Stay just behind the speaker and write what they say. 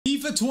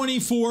FIFA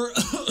 24.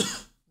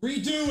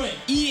 Redo it.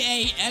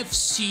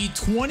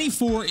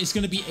 EAFC24 is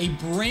going to be a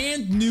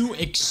brand new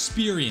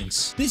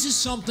experience. This is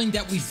something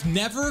that we've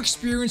never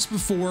experienced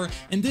before,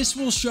 and this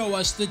will show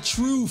us the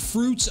true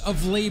fruits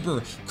of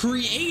labor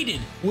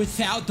created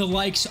without the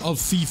likes of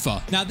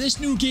FIFA. Now, this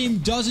new game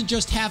doesn't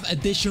just have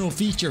additional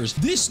features.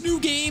 This new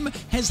game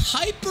has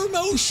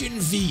Hypermotion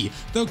V,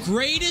 the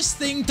greatest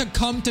thing to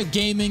come to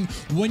gaming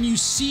when you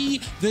see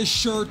the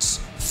shirts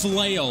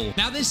flail.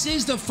 Now, this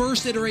is the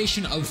first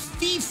iteration of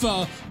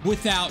FIFA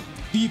without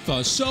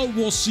FIFA, so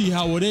we'll see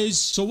how it is.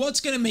 So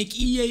what's going to make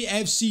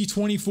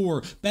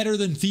EAFC24 better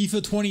than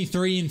FIFA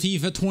 23 and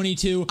FIFA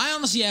 22? I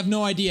honestly have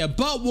no idea,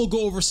 but we'll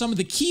go over some of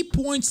the key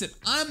points that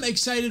I'm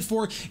excited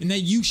for and that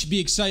you should be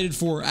excited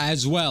for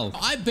as well.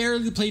 I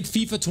barely played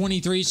FIFA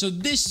 23, so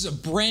this is a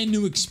brand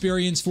new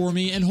experience for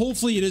me, and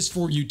hopefully it is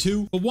for you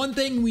too. But one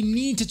thing we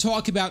need to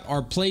talk about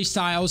are play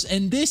styles,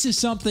 and this is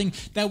something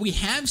that we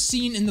have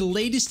seen in the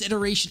latest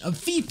iteration of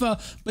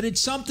FIFA, but it's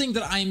something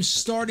that I'm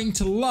starting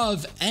to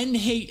love and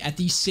hate at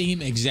the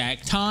same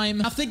exact time.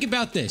 Now think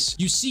about this.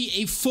 You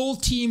see a full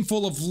team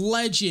full of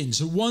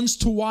legends, ones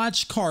to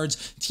watch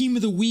cards, team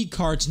of the week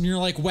cards, and you're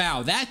like,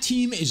 wow, that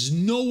team is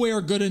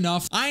nowhere good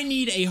enough. I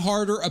need a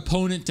harder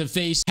opponent to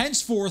face.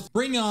 Henceforth,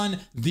 bring on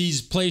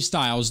these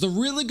playstyles. The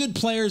really good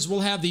players will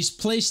have these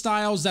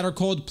playstyles that are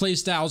called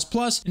Playstyles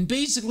Plus, and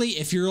basically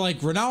if you're like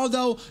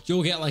Ronaldo,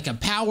 you'll get like a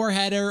power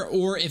header,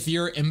 or if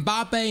you're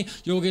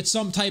Mbappe, you'll get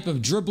some type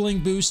of dribbling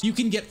boost. You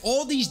can get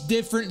all these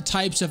different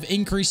types of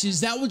increases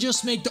that will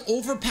just make the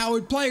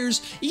overpowered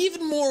players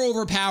even more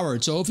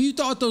overpowered. So if you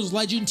thought those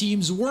legend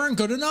teams weren't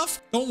good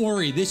enough, don't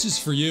worry, this is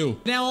for you.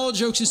 Now, all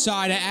jokes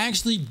aside, I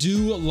actually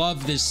do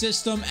love this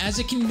system, as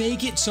it can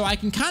make it so I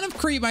can kind of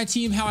create my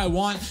team how I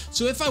want.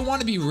 So if I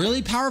want to be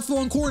really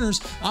powerful in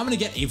corners, I'm going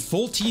to get a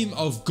full team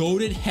of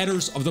goated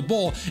headers of the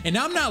ball, and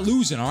I'm not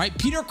losing. All right,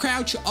 Peter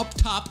Crouch up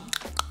top.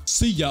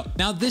 See ya.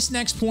 Now, this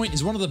next point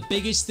is one of the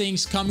biggest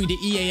things coming to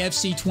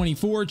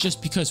EAFC24,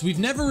 just because we've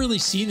never really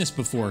seen this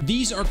before.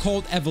 These are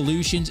called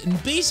evolutions,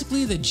 and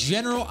basically the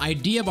general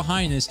idea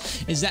behind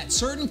this is that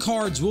certain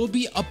cards will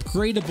be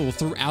upgradable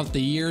throughout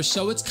the year.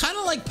 So it's kind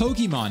of like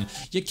Pokemon.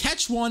 You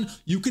catch one,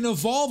 you can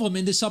evolve them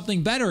into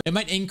something better. It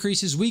might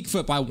increase his weak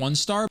foot by 1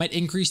 star, might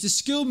increase the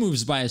skill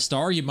moves by 1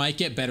 star, you might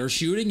get better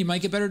shooting, you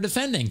might get better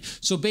defending.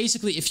 So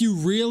basically, if you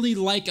really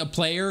like a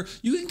player,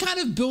 you can kind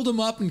of build them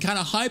up and kind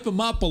of hype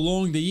them up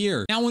along the year.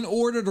 Now, in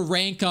order to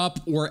rank up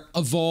or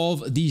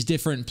evolve these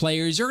different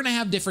players, you're going to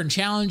have different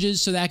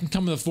challenges. So that can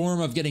come in the form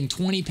of getting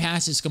 20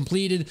 passes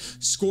completed,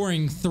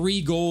 scoring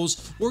 3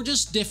 goals, or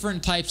just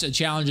different types of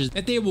challenges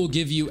that they will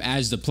give you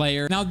as the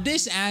player. Now,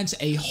 this adds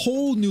a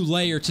whole new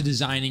layer to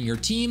designing your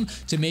team,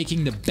 to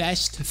making the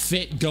best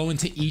fit go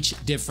into each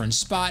different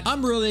spot.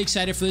 I'm really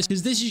excited for this,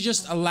 because this is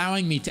just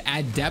allowing me to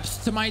add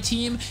depth to my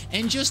team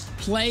and just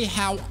play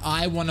how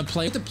I want to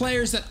play with the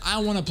players that I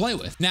want to play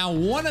with. Now,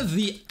 one of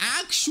the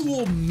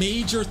actual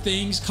major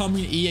things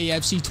coming to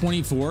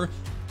EAFC24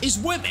 is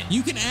women.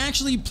 You can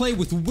actually play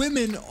with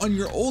women on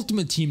your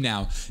ultimate team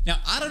now. Now,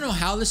 I don't know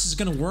how this is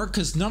going to work,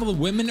 because none of the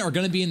women are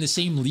going to be in the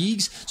same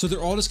leagues. So they're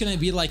all just going to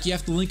be like, you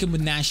have to link them with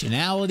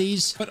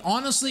nationalities. But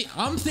honestly,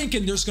 I'm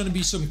thinking there's going to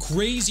be some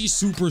crazy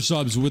super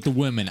subs with the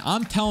women.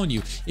 I'm telling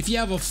you, if you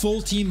have a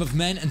full team of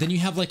men and then you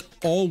have like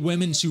all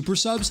women super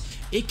subs,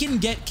 it can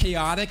get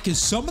chaotic,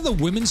 because some of the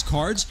women's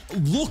cards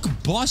look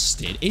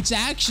busted. It's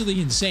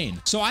actually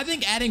insane. So I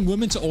think adding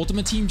women to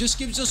ultimate team just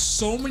gives us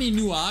so many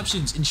new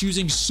options and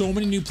choosing so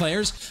many new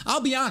players.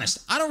 I'll be honest,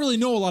 I don't really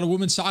know a lot of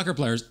women's soccer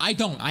players. I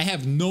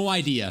have no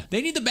idea.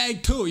 They need the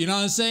bag too, you know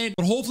what I'm saying?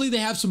 But hopefully they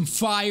have some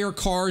fire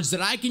cards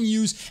that I can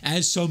use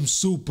as some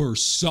super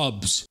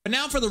subs. But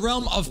now for the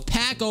realm of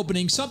pack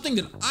opening, something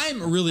that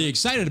I'm really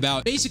excited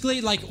about. Basically,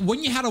 like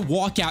when you had a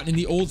walkout in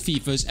the old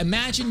FIFAs,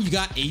 imagine you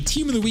got a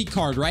team of the week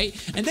card, right?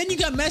 And then you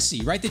got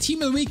Messi, right? The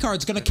team of the week card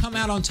is going to come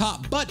out on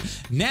top. But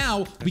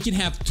now we can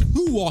have 2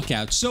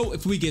 walkouts. So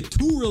if we get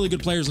 2 really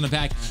good players in a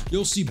pack,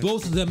 you'll see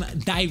both of them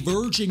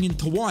diverging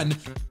into one,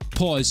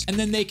 pause, and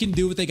then they can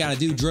do what they gotta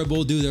do,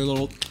 dribble, do their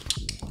little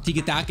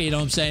tiki-taka, you know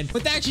what I'm saying?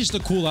 But that's just a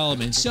cool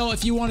element. So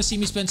if you want to see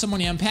me spend some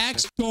money on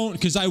packs, don't,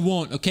 because I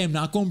won't. Okay, I'm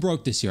not going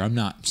broke this year. I'm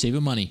not. I'm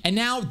saving money. And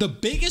now the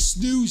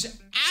biggest news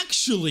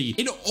actually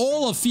in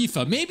all of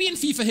FIFA, maybe in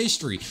FIFA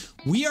history,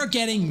 we are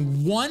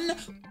getting 1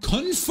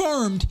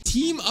 confirmed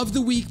team of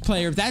the week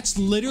player. That's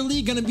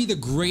literally going to be the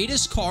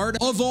greatest card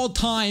of all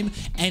time.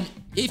 And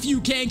if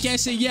you can't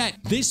guess it yet,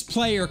 this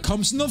player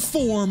comes in the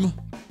form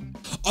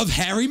of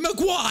Harry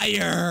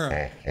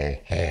Maguire.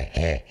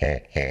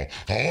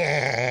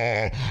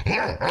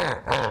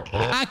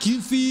 I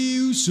can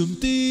feel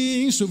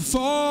something so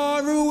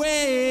far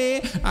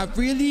away. I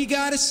really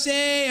gotta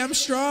say I'm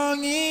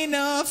strong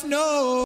enough, no.